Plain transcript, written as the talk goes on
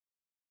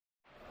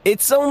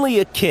It's only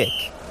a kick,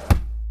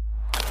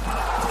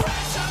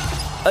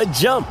 a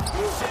jump,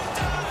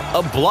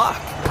 a block.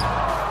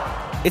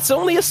 It's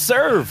only a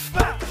serve.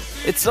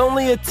 It's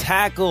only a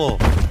tackle,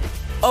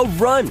 a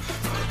run.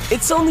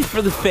 It's only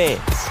for the fans.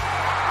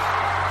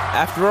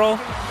 After all,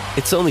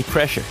 it's only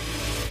pressure.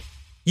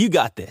 You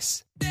got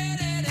this.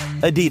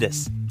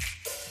 Adidas.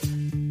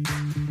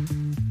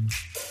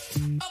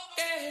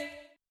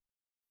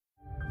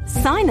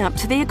 Sign up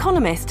to The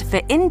Economist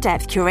for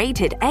in-depth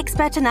curated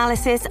expert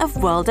analysis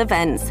of world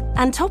events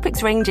and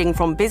topics ranging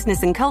from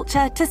business and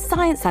culture to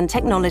science and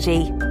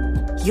technology.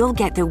 You'll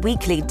get the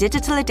weekly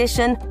digital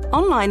edition,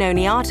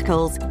 online-only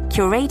articles,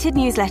 curated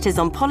newsletters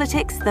on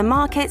politics, the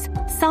markets,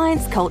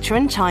 science, culture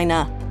and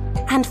China,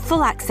 and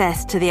full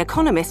access to The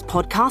Economist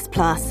Podcast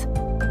Plus.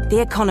 The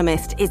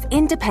Economist is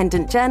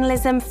independent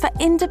journalism for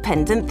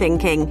independent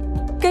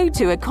thinking. Go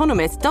to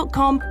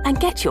economist.com and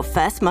get your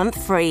first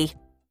month free.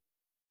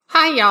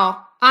 Hi,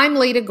 y'all. I'm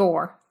Lita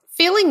Gore,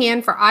 filling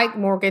in for Ike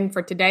Morgan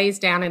for today's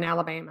Down in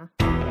Alabama.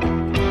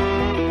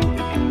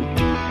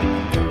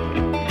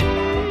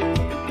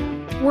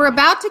 We're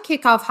about to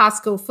kick off high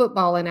school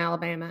football in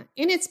Alabama,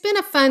 and it's been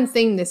a fun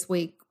theme this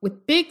week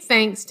with big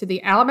thanks to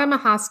the Alabama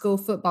High School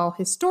Football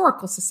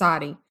Historical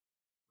Society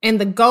and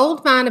the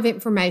gold mine of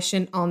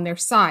information on their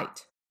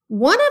site.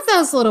 One of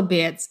those little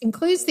bits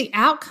includes the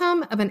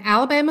outcome of an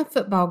Alabama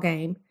football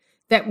game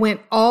that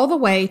went all the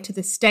way to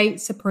the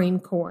state Supreme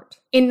Court.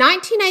 In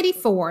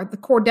 1984, the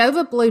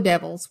Cordova Blue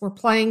Devils were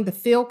playing the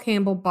Phil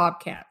Campbell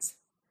Bobcats.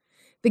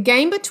 The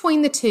game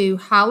between the two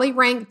highly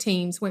ranked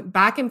teams went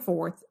back and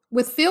forth,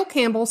 with Phil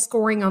Campbell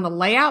scoring on a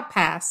layout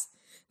pass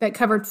that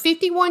covered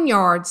 51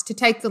 yards to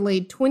take the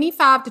lead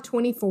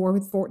 25-24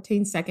 with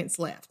 14 seconds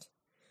left.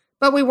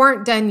 But we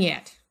weren't done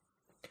yet.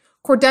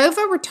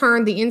 Cordova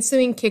returned the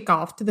ensuing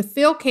kickoff to the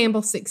Phil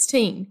Campbell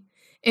 16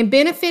 and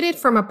benefited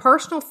from a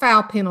personal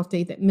foul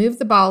penalty that moved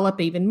the ball up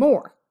even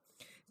more.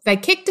 They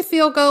kicked a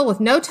field goal with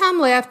no time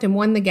left and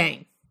won the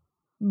game.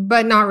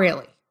 But not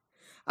really.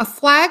 A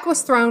flag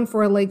was thrown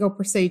for illegal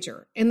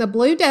procedure, and the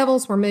Blue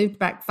Devils were moved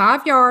back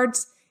 5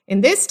 yards,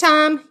 and this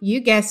time, you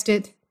guessed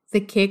it, the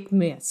kick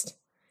missed.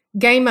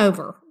 Game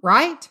over,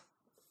 right?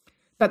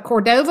 But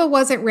Cordova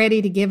wasn't ready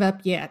to give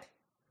up yet.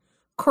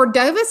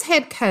 Cordova's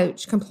head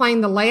coach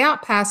complained the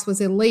layout pass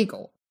was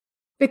illegal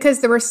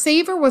because the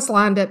receiver was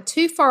lined up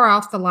too far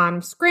off the line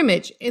of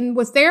scrimmage and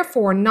was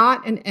therefore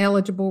not an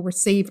eligible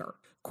receiver.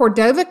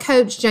 Cordova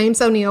coach James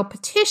O'Neill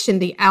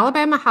petitioned the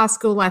Alabama High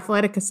School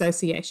Athletic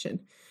Association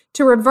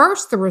to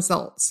reverse the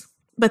results,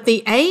 but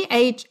the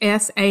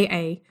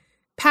AHSAA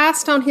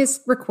passed on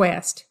his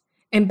request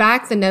and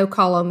backed the no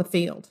call on the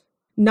field.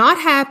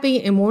 Not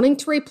happy and wanting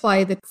to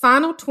replay the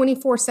final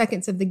 24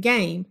 seconds of the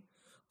game,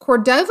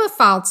 Cordova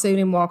filed suit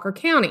in Walker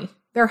County,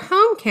 their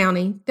home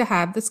county, to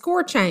have the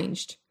score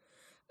changed.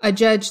 A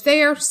judge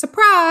there,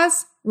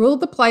 surprise,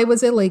 ruled the play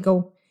was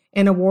illegal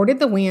and awarded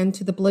the win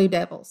to the Blue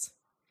Devils.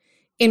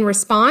 In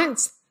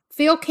response,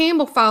 Phil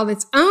Campbell filed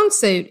its own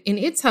suit in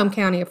its home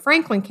county of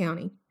Franklin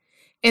County,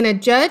 and a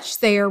judge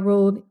there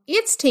ruled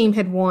its team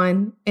had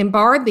won and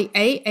barred the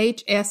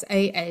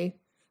AHSAA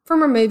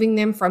from removing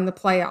them from the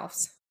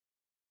playoffs.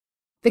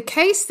 The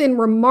case then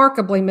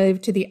remarkably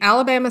moved to the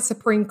Alabama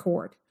Supreme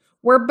Court,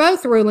 where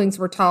both rulings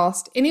were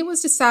tossed, and it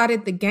was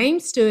decided the game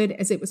stood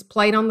as it was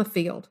played on the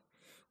field,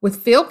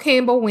 with Phil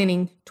Campbell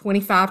winning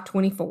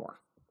 25-24.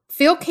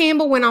 Phil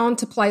Campbell went on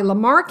to play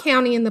Lamar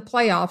County in the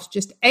playoffs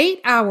just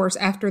 8 hours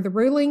after the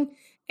ruling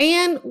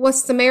and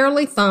was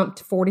summarily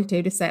thumped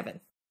 42-7.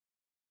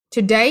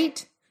 To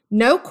date,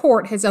 no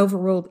court has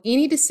overruled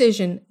any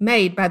decision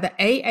made by the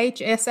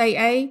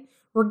AHSAA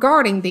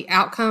regarding the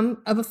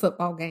outcome of a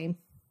football game.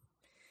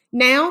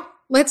 Now,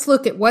 let's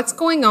look at what's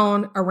going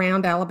on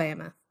around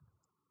Alabama.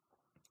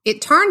 It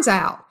turns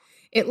out,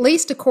 at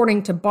least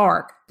according to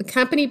Bark, the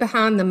company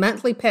behind the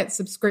monthly pet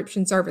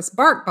subscription service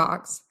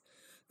BarkBox,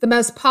 the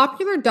most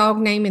popular dog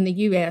name in the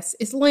U.S.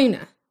 is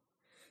Luna.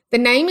 The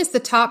name is the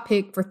top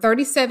pick for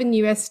 37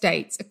 U.S.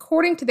 states,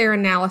 according to their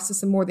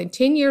analysis of more than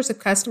 10 years of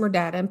customer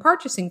data and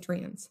purchasing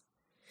trends.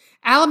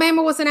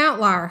 Alabama was an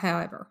outlier,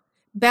 however.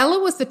 Bella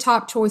was the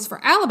top choice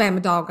for Alabama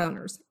dog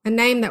owners, a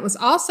name that was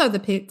also the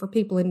pick for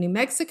people in New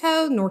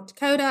Mexico, North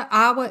Dakota,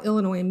 Iowa,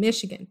 Illinois, and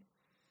Michigan.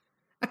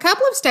 A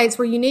couple of states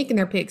were unique in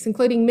their picks,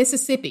 including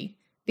Mississippi,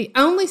 the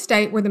only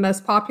state where the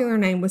most popular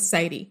name was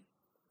Sadie.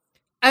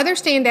 Other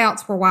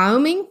standouts were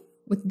Wyoming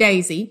with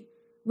Daisy,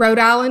 Rhode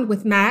Island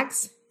with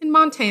Max, and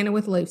Montana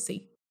with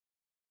Lucy.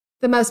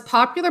 The most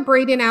popular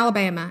breed in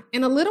Alabama,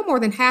 and a little more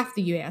than half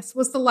the U.S.,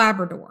 was the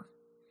Labrador.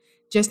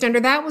 Just under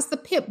that was the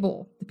Pit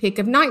Bull, the pick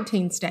of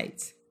 19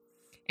 states.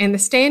 And the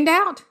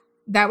standout?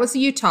 That was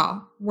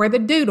Utah, where the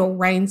Doodle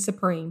reigned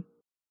supreme.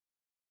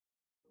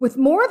 With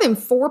more than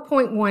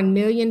 4.1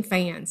 million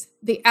fans,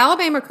 the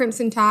Alabama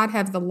Crimson Tide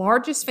have the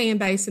largest fan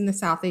base in the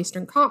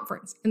Southeastern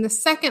Conference and the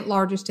second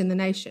largest in the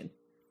nation.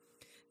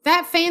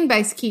 That fan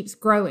base keeps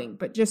growing,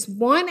 but just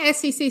one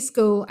SEC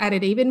school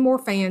added even more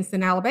fans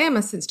than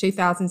Alabama since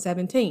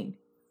 2017.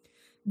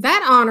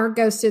 That honor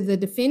goes to the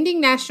defending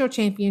national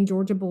champion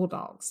Georgia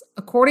Bulldogs,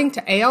 according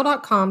to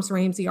AL.com's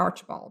Ramsey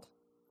Archibald.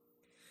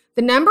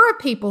 The number of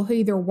people who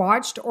either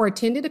watched or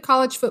attended a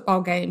college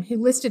football game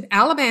who listed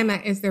Alabama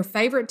as their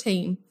favorite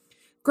team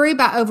grew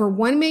by over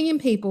 1 million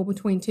people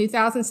between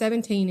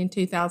 2017 and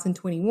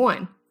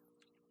 2021.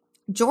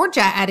 Georgia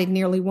added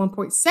nearly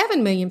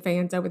 1.7 million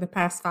fans over the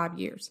past 5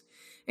 years,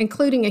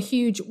 including a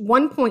huge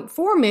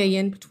 1.4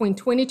 million between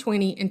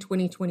 2020 and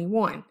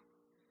 2021.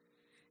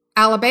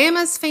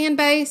 Alabama's fan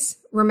base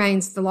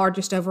remains the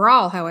largest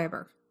overall,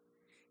 however.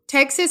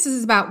 Texas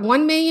is about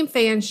 1 million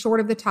fans short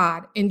of the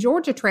Tide, and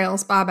Georgia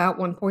trails by about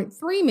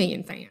 1.3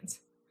 million fans.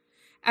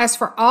 As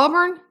for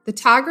Auburn, the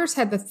Tigers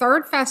had the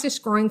third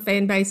fastest growing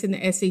fan base in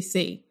the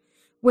SEC,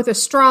 with a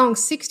strong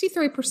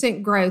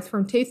 63% growth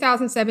from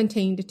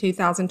 2017 to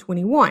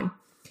 2021,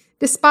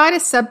 despite a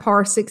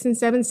subpar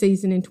 6-7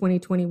 season in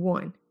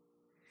 2021.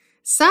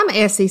 Some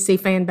SEC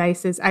fan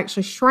bases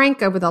actually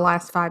shrank over the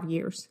last 5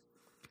 years.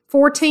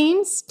 4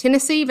 teams,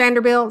 Tennessee,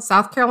 Vanderbilt,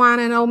 South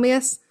Carolina, and Ole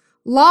Miss,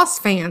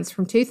 lost fans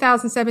from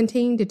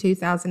 2017 to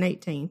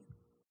 2018.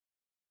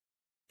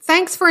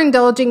 Thanks for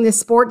indulging this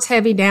sports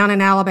heavy down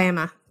in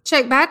Alabama.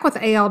 Check back with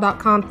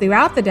AL.com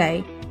throughout the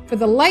day for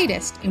the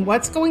latest in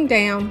what's going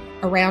down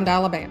around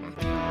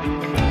Alabama.